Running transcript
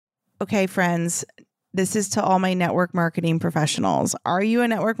Okay, friends, this is to all my network marketing professionals. Are you a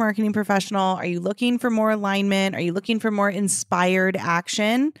network marketing professional? Are you looking for more alignment? Are you looking for more inspired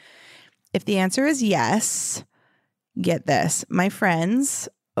action? If the answer is yes, get this. My friends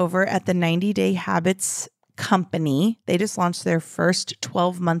over at the 90 Day Habits company, they just launched their first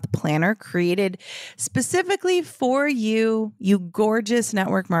 12-month planner created specifically for you, you gorgeous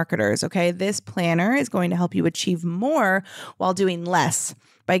network marketers. Okay, this planner is going to help you achieve more while doing less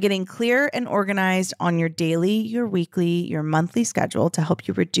by getting clear and organized on your daily, your weekly, your monthly schedule to help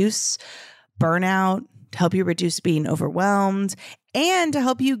you reduce burnout, to help you reduce being overwhelmed, and to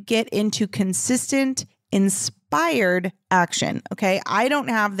help you get into consistent, inspired action. Okay. I don't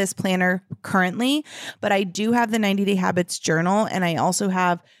have this planner currently, but I do have the 90 Day Habits journal. And I also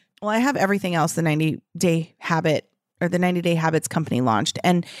have, I have everything else the 90 Day Habit or the 90 Day Habits company launched.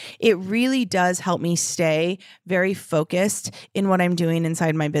 And it really does help me stay very focused in what I'm doing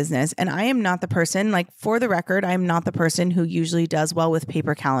inside my business. And I am not the person, like for the record, I'm not the person who usually does well with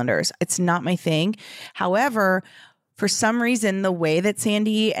paper calendars. It's not my thing. However, for some reason, the way that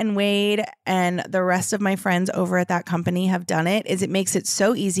Sandy and Wade and the rest of my friends over at that company have done it is it makes it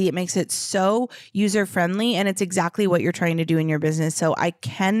so easy. It makes it so user-friendly, and it's exactly what you're trying to do in your business. So I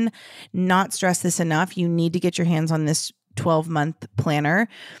can not stress this enough. You need to get your hands on this 12-month planner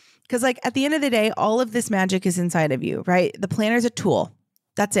because like at the end of the day, all of this magic is inside of you, right? The planner is a tool.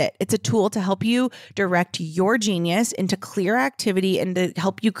 That's it. It's a tool to help you direct your genius into clear activity and to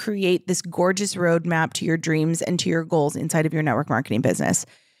help you create this gorgeous roadmap to your dreams and to your goals inside of your network marketing business.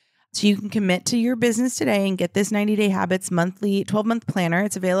 So you can commit to your business today and get this 90 Day Habits monthly 12-month planner.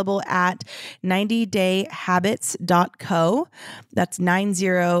 It's available at 90dayhabits.co. That's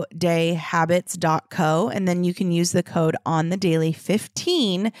 90dayhabits.co. And then you can use the code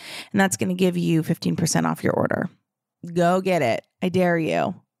OnTheDaily15, and that's going to give you 15% off your order. Go get it. I dare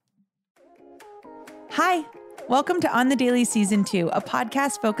you. Hi. Welcome to On the Daily Season 2, a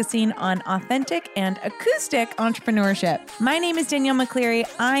podcast focusing on authentic and acoustic entrepreneurship. My name is Danielle McCleary.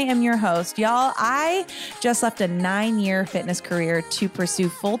 I am your host. Y'all, I just left a 9-year fitness career to pursue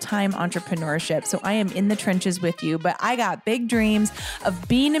full-time entrepreneurship. So I am in the trenches with you, but I got big dreams of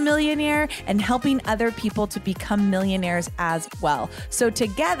being a millionaire and helping other people to become millionaires as well. So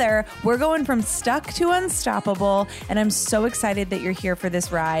together, we're going from stuck to unstoppable, and I'm so excited that you're here for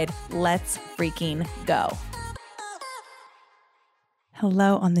this ride. Let's freaking go.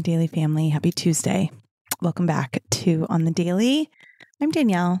 Hello, On the Daily family. Happy Tuesday. Welcome back to On the Daily. I'm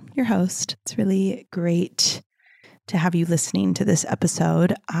Danielle, your host. It's really great to have you listening to this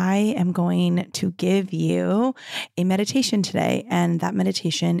episode. I am going to give you a meditation today, and that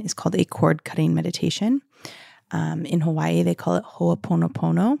meditation is called a cord cutting meditation. In Hawaii, they call it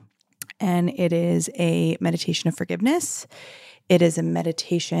Ho'oponopono, and it is a meditation of forgiveness. It is a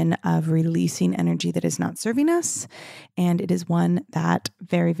meditation of releasing energy that is not serving us. And it is one that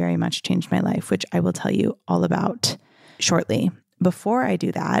very, very much changed my life, which I will tell you all about shortly. Before I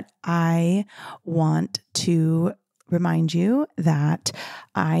do that, I want to remind you that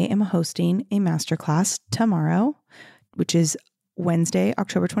I am hosting a masterclass tomorrow, which is Wednesday,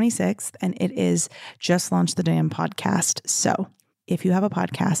 October 26th, and it is Just Launch the Damn Podcast. So if you have a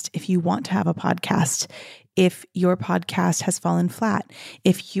podcast, if you want to have a podcast, if your podcast has fallen flat,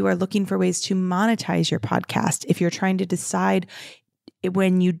 if you are looking for ways to monetize your podcast, if you're trying to decide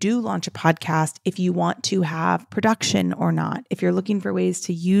when you do launch a podcast, if you want to have production or not, if you're looking for ways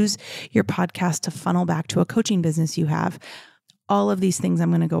to use your podcast to funnel back to a coaching business you have, all of these things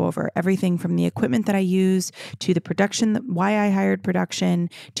I'm going to go over. Everything from the equipment that I use to the production, why I hired production,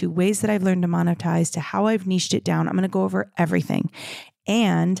 to ways that I've learned to monetize, to how I've niched it down. I'm going to go over everything.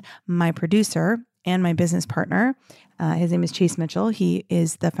 And my producer and my business partner, his name is Chase Mitchell. He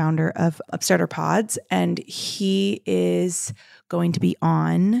is the founder of Upstarter Pods, and he is going to be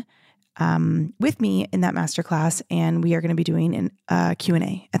on with me in that masterclass, and we are going to be doing a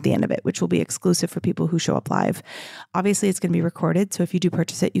Q&A at the end of it, which will be exclusive for people who show up live. Obviously, it's going to be recorded, so if you do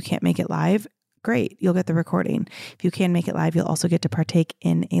purchase it, you can't make it live, great, you'll get the recording. If you can make it live, you'll also get to partake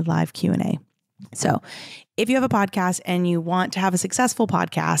in a live Q&A. So if you have a podcast and you want to have a successful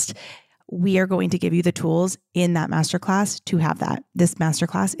podcast, we are going to give you the tools in that masterclass to have that. This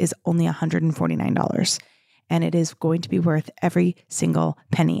masterclass is only $149. And it is going to be worth every single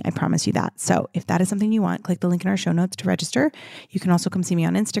penny. I promise you that. So if that is something you want, click the link in our show notes to register. You can also come see me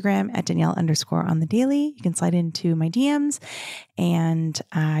on Instagram at Danielle_on_the_daily. You can slide into my DMs and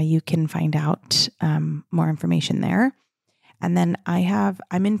you can find out more information there. And then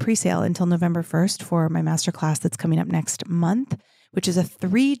I'm in pre-sale until November 1st for my masterclass that's coming up next month, which is a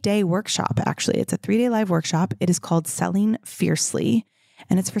 3-day workshop. Actually, it's a 3-day live workshop. It is called Selling Fiercely.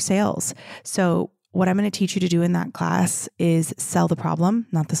 and it's for sales. So what I'm going to teach you to do in that class is sell the problem,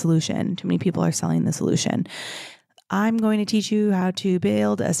 not the solution. Too many people are selling the solution. I'm going to teach you how to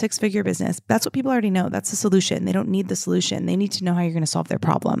build a 6-figure business. That's what people already know. That's the solution. They don't need the solution. They need to know how you're going to solve their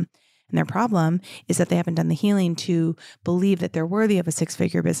problem. And their problem is that they haven't done the healing to believe that they're worthy of a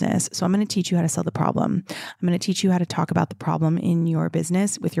 6-figure business. So I'm going to teach you how to sell the problem. I'm going to teach you how to talk about the problem in your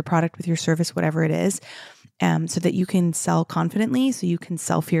business, with your product, with your service, whatever it is, so that you can sell confidently, so you can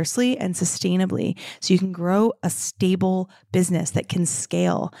sell fiercely and sustainably, so you can grow a stable business that can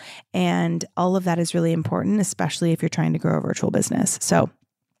scale. And all of that is really important, especially if you're trying to grow a virtual business. So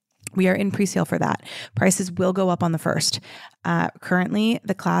we are in pre-sale for that. Prices will go up on the 1st. Currently,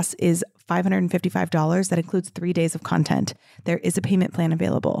 the class is $555. That includes 3 days of content. There is a payment plan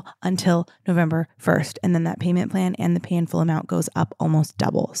available until November 1st. And then that payment plan and the pay in full amount goes up almost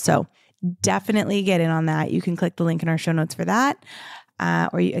double. So definitely get in on that. You can click the link in our show notes for that.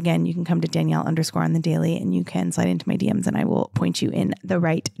 You can come to Danielle_on_the_daily and you can slide into my DMs and I will point you in the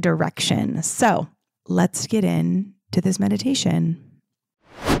right direction. So let's get into this meditation.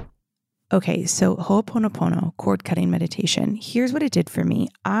 Okay, so Ho'oponopono, cord cutting meditation. Here's what it did for me.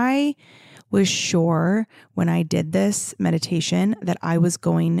 I was sure when I did this meditation that I was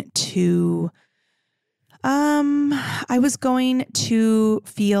going to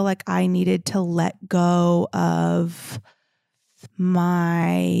feel like I needed to let go of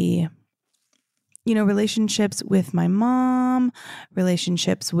my, relationships with my mom,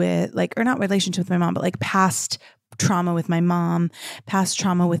 past trauma with my mom, past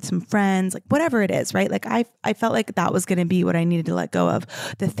trauma with some friends, like whatever it is, right? Like I felt like that was going to be what I needed to let go of.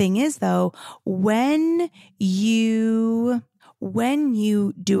 The thing is though, when you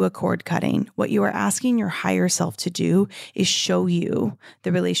do a cord cutting, what you are asking your higher self to do is show you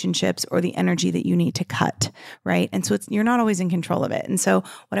the relationships or the energy that you need to cut, right? And so you're not always in control of it. And so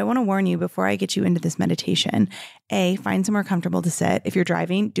what I want to warn you before I get you into this meditation, find somewhere comfortable to sit. If you're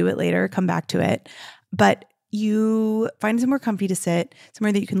driving, do it later, come back to it. But you find somewhere comfy to sit,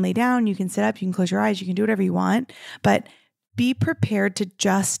 somewhere that you can lay down, you can sit up, you can close your eyes, you can do whatever you want, but be prepared to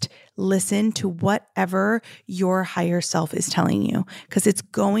just listen to whatever your higher self is telling you, because it's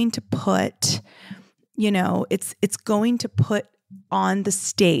going to put, it's going to put on the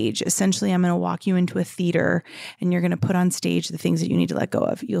stage. Essentially, I'm going to walk you into a theater and you're going to put on stage the things that you need to let go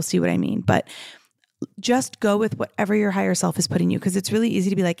of. You'll see what I mean. But just go with whatever your higher self is putting you, because it's really easy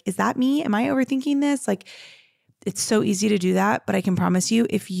to be like, is that me? Am I overthinking this? Like, it's so easy to do that. But I can promise you,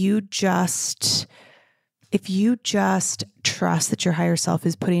 if you just trust that your higher self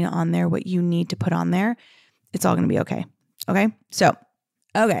is putting on there what you need to put on there, it's all going to be okay. Okay. So,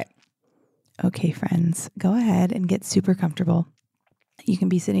 okay, friends, go ahead and get super comfortable. You can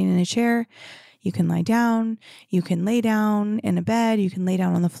be sitting in a chair. You can lie down. You can lay down in a bed. You can lay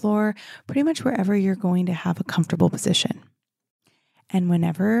down on the floor, pretty much wherever you're going to have a comfortable position. And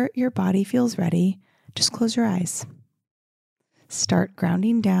whenever your body feels ready, just close your eyes. Start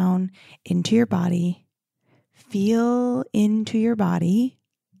grounding down into your body. Feel into your body,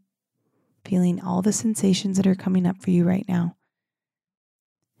 feeling all the sensations that are coming up for you right now.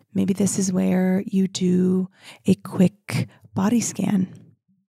 Maybe this is where you do a quick body scan.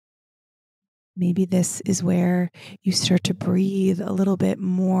 Maybe this is where you start to breathe a little bit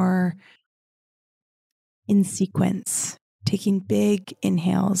more in sequence, taking big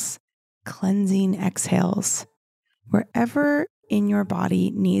inhales, cleansing exhales, wherever in your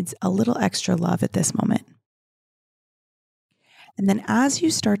body needs a little extra love at this moment. And then as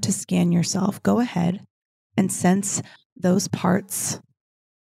you start to scan yourself, go ahead and sense those parts,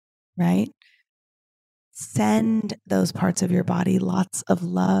 right? Send those parts of your body lots of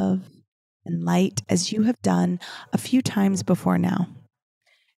love and light, as you have done a few times before now.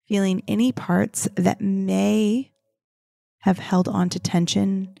 Feeling any parts that may have held on to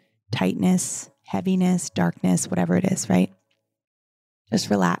tension, tightness, heaviness, darkness, whatever it is, right? Just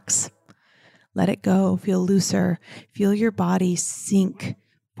relax. Let it go. Feel looser. Feel your body sink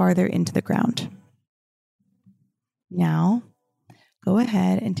farther into the ground. Now, go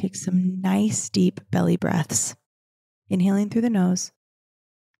ahead and take some nice deep belly breaths. Inhaling through the nose,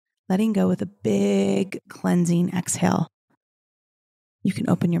 letting go with a big cleansing exhale. You can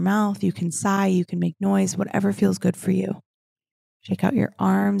open your mouth, you can sigh, you can make noise, whatever feels good for you. Shake out your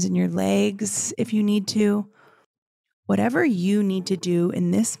arms and your legs if you need to. Whatever you need to do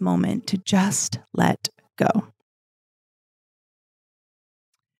in this moment to just let go.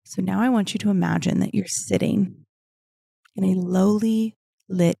 So now I want you to imagine that you're sitting in a lowly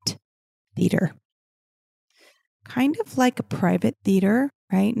lit theater. Kind of like a private theater,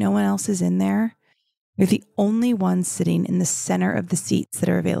 right? No one else is in there. You're the only one sitting in the center of the seats that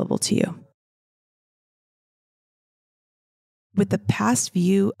are available to you. With the past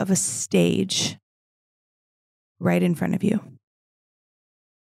view of a stage right in front of you.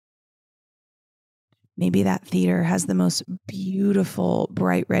 Maybe that theater has the most beautiful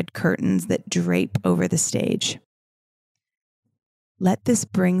bright red curtains that drape over the stage. Let this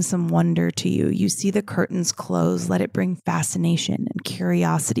bring some wonder to you. You see the curtains close. Let it bring fascination and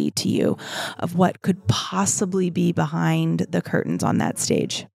curiosity to you of what could possibly be behind the curtains on that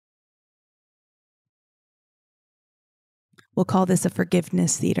stage. We'll call this a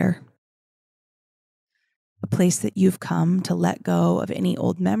forgiveness theater. A place that you've come to let go of any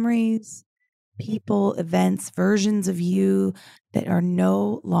old memories, people, events, versions of you that are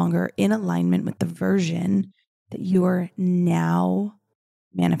no longer in alignment with the version that you are now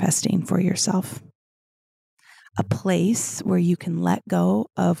manifesting for yourself. A place where you can let go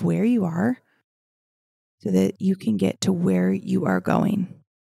of where you are so that you can get to where you are going.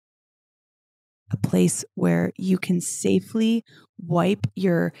 A place where you can safely wipe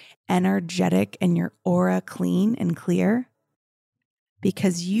your energetic and your aura clean and clear,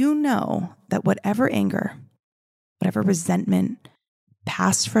 because you know that whatever anger, whatever resentment,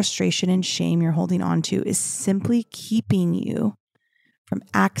 past frustration and shame you're holding on to is simply keeping you from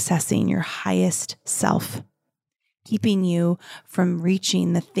accessing your highest self, keeping you from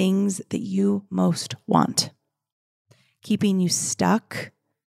reaching the things that you most want, keeping you stuck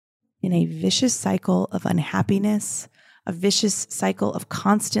in a vicious cycle of unhappiness, a vicious cycle of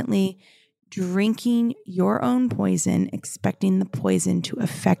constantly drinking your own poison, expecting the poison to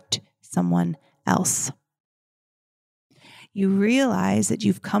affect someone else. You realize that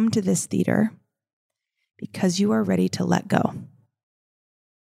you've come to this theater because you are ready to let go.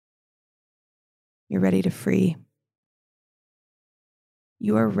 You're ready to free.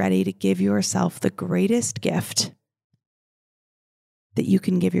 You are ready to give yourself the greatest gift that you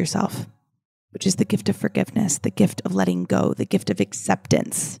can give yourself, which is the gift of forgiveness, the gift of letting go, the gift of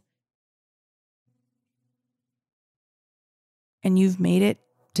acceptance. And you've made it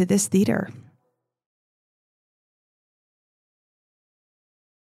to this theater.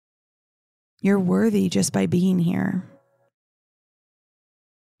 You're worthy just by being here.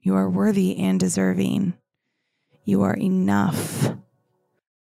 You are worthy and deserving. You are enough.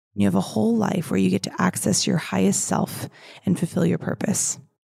 You have a whole life where you get to access your highest self and fulfill your purpose.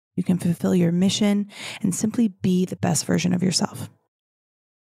 You can fulfill your mission and simply be the best version of yourself.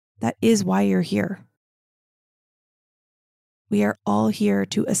 That is why you're here. We are all here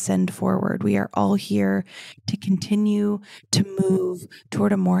to ascend forward. We are all here to continue to move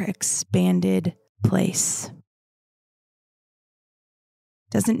toward a more expanded place.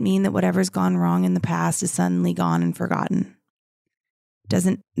 Doesn't mean that whatever's gone wrong in the past is suddenly gone and forgotten.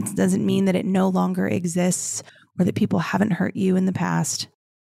 It doesn't mean that it no longer exists or that people haven't hurt you in the past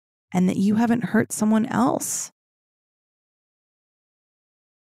and that you haven't hurt someone else.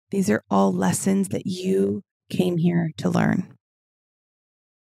 These are all lessons that you came here to learn.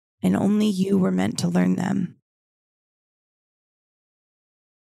 And only you were meant to learn them.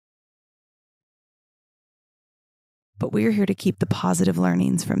 But we're here to keep the positive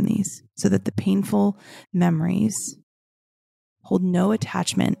learnings from these so that the painful memories hold no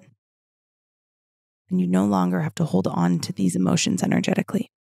attachment and you no longer have to hold on to these emotions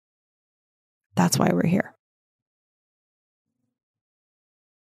energetically. That's why we're here.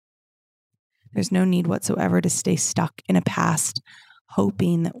 There's no need whatsoever to stay stuck in a past,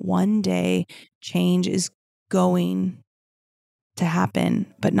 hoping that one day change is going to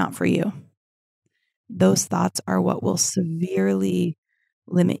happen, but not for you. Those thoughts are what will severely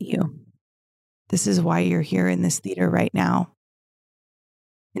limit you. This is why you're here in this theater right now.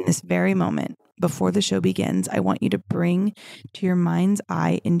 In this very moment, before the show begins, I want you to bring to your mind's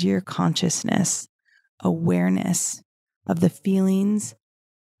eye, into your consciousness, awareness of the feelings,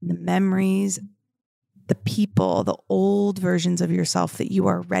 the memories, the people, the old versions of yourself that you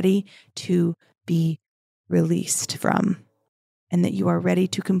are ready to be released from, and that you are ready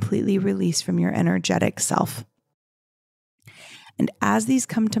to completely release from your energetic self. And as these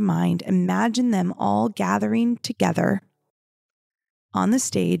come to mind, imagine them all gathering together on the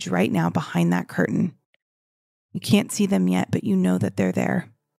stage right now behind that curtain. You can't see them yet, but you know that they're there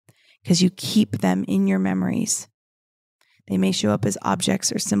because you keep them in your memories. They may show up as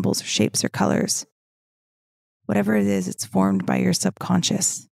objects or symbols or shapes or colors. Whatever it is, it's formed by your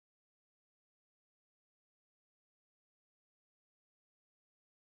subconscious.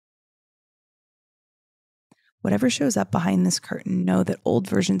 Whatever shows up behind this curtain, know that old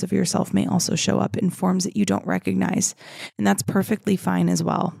versions of yourself may also show up in forms that you don't recognize. And that's perfectly fine as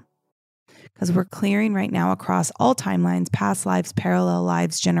well. because we're clearing right now across all timelines, past lives, parallel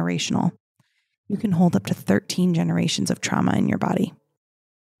lives, generational. You can hold up to 13 generations of trauma in your body.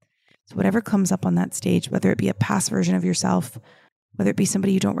 So whatever comes up on that stage, whether it be a past version of yourself, whether it be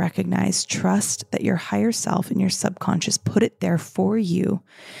somebody you don't recognize, trust that your higher self and your subconscious put it there for you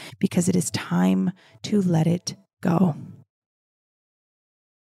because it is time to let it go.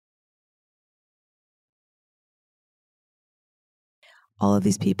 All of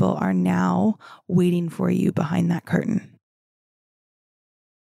these people are now waiting for you behind that curtain.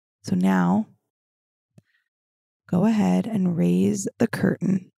 So now, go ahead and raise the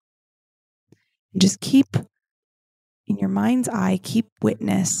curtain. And just keep, in your mind's eye, keep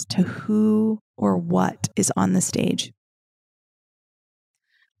witness to who or what is on the stage.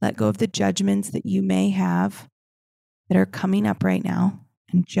 Let go of the judgments that you may have that are coming up right now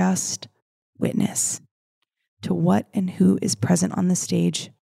and just witness to what and who is present on the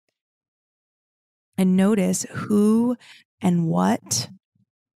stage. And notice who and what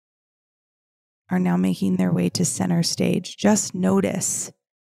are now making their way to center stage. Just notice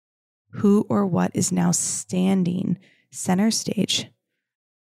who or what is now standing center stage.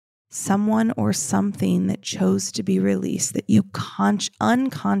 Someone or something that chose to be released, that you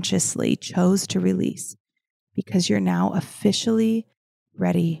unconsciously chose to release, because you're now officially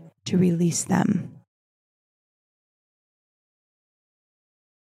ready to release them.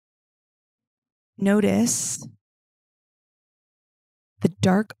 Notice the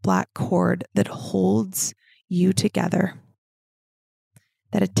dark black cord that holds you together,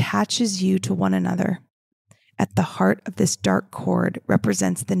 that attaches you to one another. At the heart of this dark cord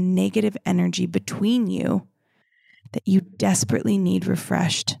represents the negative energy between you that you desperately need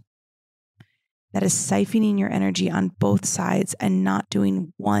refreshed. That is siphoning your energy on both sides and not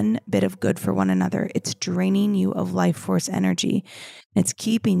doing one bit of good for one another. It's draining you of life force energy. It's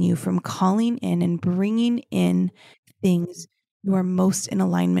keeping you from calling in and bringing in things you are most in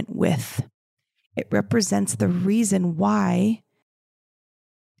alignment with. It represents the reason why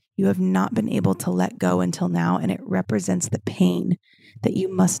you have not been able to let go until now, and it represents the pain that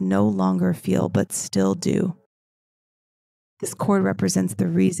you must no longer feel but still do. This cord represents the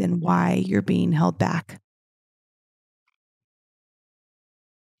reason why you're being held back.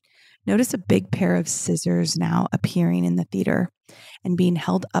 Notice a big pair of scissors now appearing in the theater and being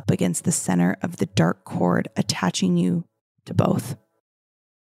held up against the center of the dark cord, attaching you to both.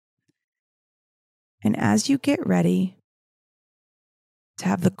 And as you get ready to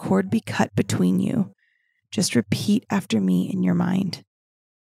have the cord be cut between you, just repeat after me in your mind.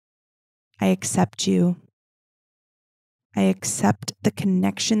 I accept you. I accept the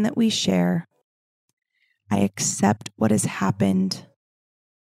connection that we share. I accept what has happened.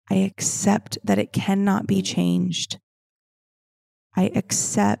 I accept that it cannot be changed. I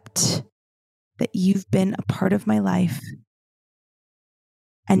accept that you've been a part of my life.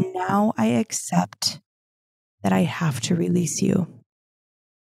 And now I accept that I have to release you.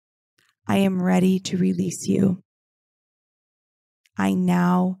 I am ready to release you. I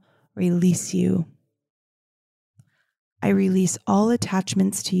now release you. I release all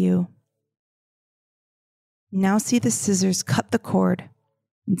attachments to you. Now see the scissors cut the cord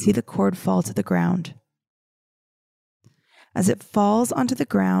and see the cord fall to the ground. As it falls onto the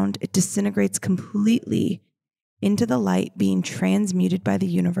ground, it disintegrates completely into the light, being transmuted by the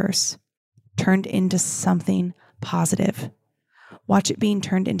universe, turned into something positive. Watch it being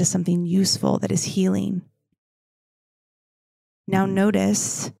turned into something useful that is healing. Now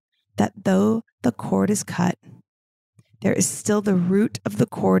notice that though the cord is cut, there is still the root of the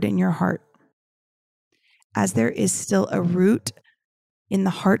cord in your heart. As there is still a root in the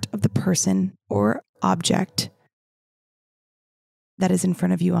heart of the person or object that is in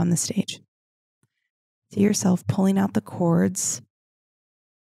front of you on the stage. See yourself pulling out the cords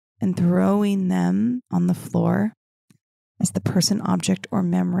and throwing them on the floor as the person, object, or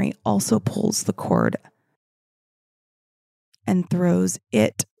memory also pulls the cord and throws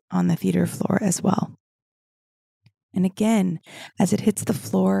it on the theater floor as well. And again, as it hits the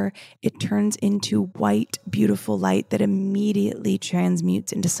floor, it turns into white, beautiful light that immediately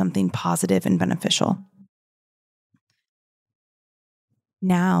transmutes into something positive and beneficial.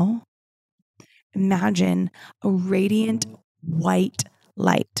 Now, imagine a radiant white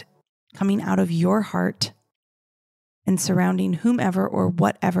light coming out of your heart and surrounding whomever or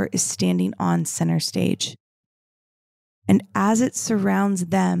whatever is standing on center stage. And as it surrounds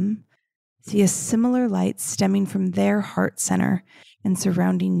them, see a similar light stemming from their heart center and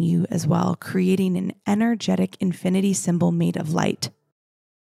surrounding you as well, creating an energetic infinity symbol made of light.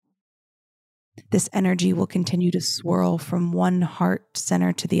 This energy will continue to swirl from one heart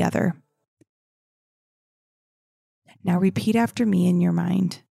center to the other, Now repeat after me in your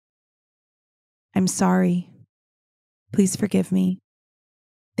mind. I'm sorry. Please forgive me.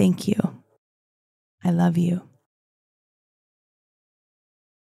 Thank you. I love you.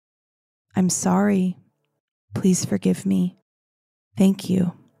 I'm sorry. Please forgive me. Thank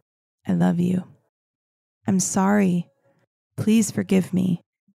you. I love you. I'm sorry. Please forgive me.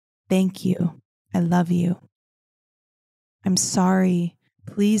 Thank you. I love you. I'm sorry.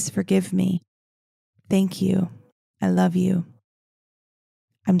 Please forgive me. Thank you. I love you.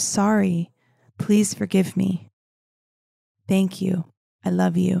 I'm sorry. Please forgive me. Thank you. I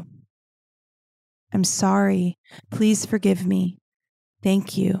love you. I'm sorry. Please forgive me.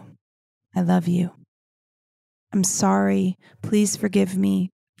 Thank you. I love you. I'm sorry. Please forgive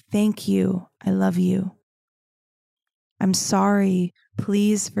me. Thank you. I love you. I'm sorry.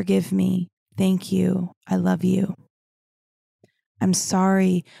 Please forgive me. Thank you. I love you. I'm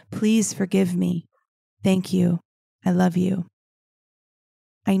sorry. Please forgive me. Thank you. I love you.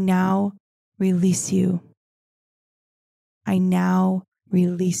 I now release you. I now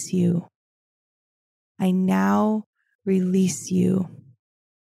release you. I now release you.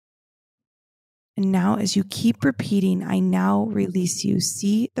 And now, as you keep repeating, I now release you,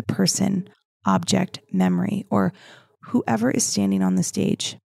 see the person, object, memory, or whoever is standing on the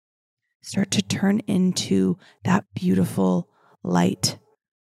stage start to turn into that beautiful light.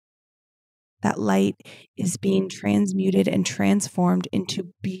 That light is being transmuted and transformed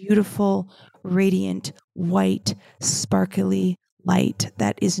into beautiful, radiant, white, sparkly light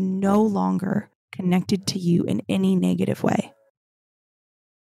that is no longer connected to you in any negative way.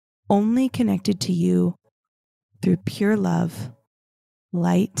 Only connected to you through pure love,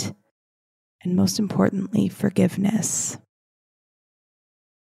 light, and most importantly, forgiveness.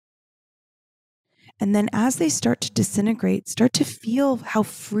 And then as they start to disintegrate, start to feel how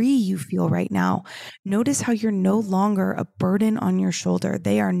free you feel right now. Notice how you're no longer a burden on your shoulder.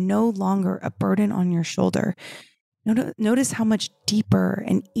 They are no longer a burden on your shoulder. Notice how much deeper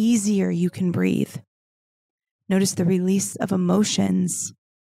and easier you can breathe. Notice the release of emotions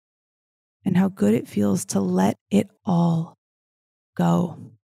and how good it feels to let it all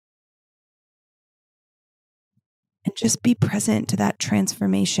go. And just be present to that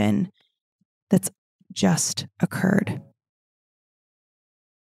transformation that's just occurred.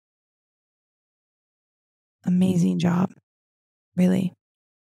 Amazing job, really.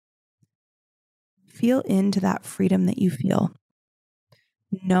 Feel into that freedom that you feel,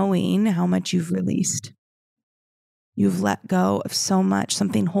 knowing how much you've released. You've let go of so much,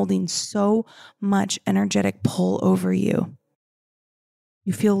 something holding so much energetic pull over you.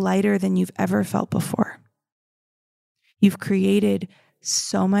 You feel lighter than you've ever felt before. You've created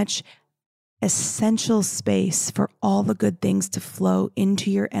so much essential space for all the good things to flow into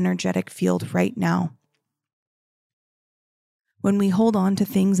your energetic field right now. When we hold on to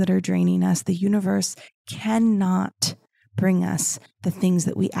things that are draining us, the universe cannot bring us the things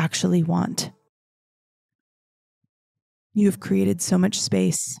that we actually want. You have created so much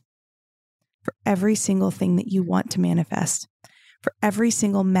space for every single thing that you want to manifest, for every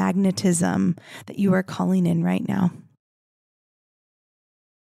single magnetism that you are calling in right now.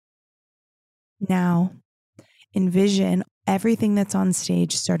 Now, envision everything that's on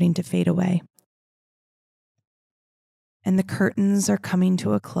stage starting to fade away. And the curtains are coming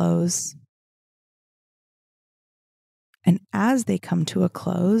to a close. And as they come to a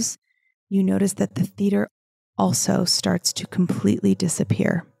close, you notice that the theater also starts to completely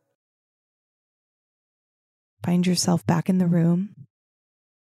disappear. Find yourself back in the room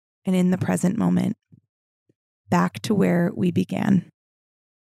and in the present moment, back to where we began.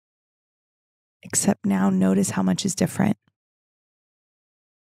 Except now, notice how much is different.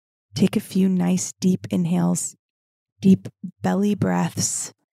 Take a few nice deep inhales, deep belly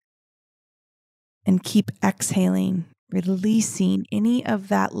breaths, and keep exhaling, releasing any of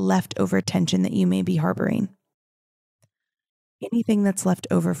that leftover tension that you may be harboring. Anything that's left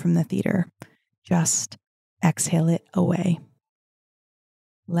over from the theater, just exhale it away.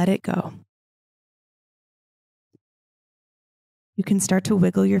 Let it go. You can start to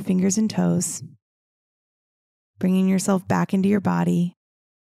wiggle your fingers and toes, bringing yourself back into your body.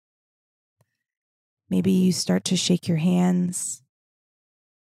 Maybe you start to shake your hands.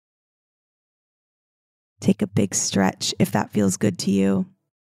 Take a big stretch if that feels good to you.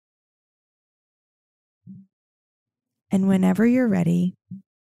 And whenever you're ready,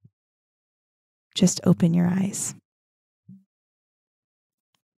 just open your eyes.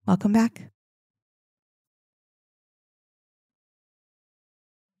 Welcome back.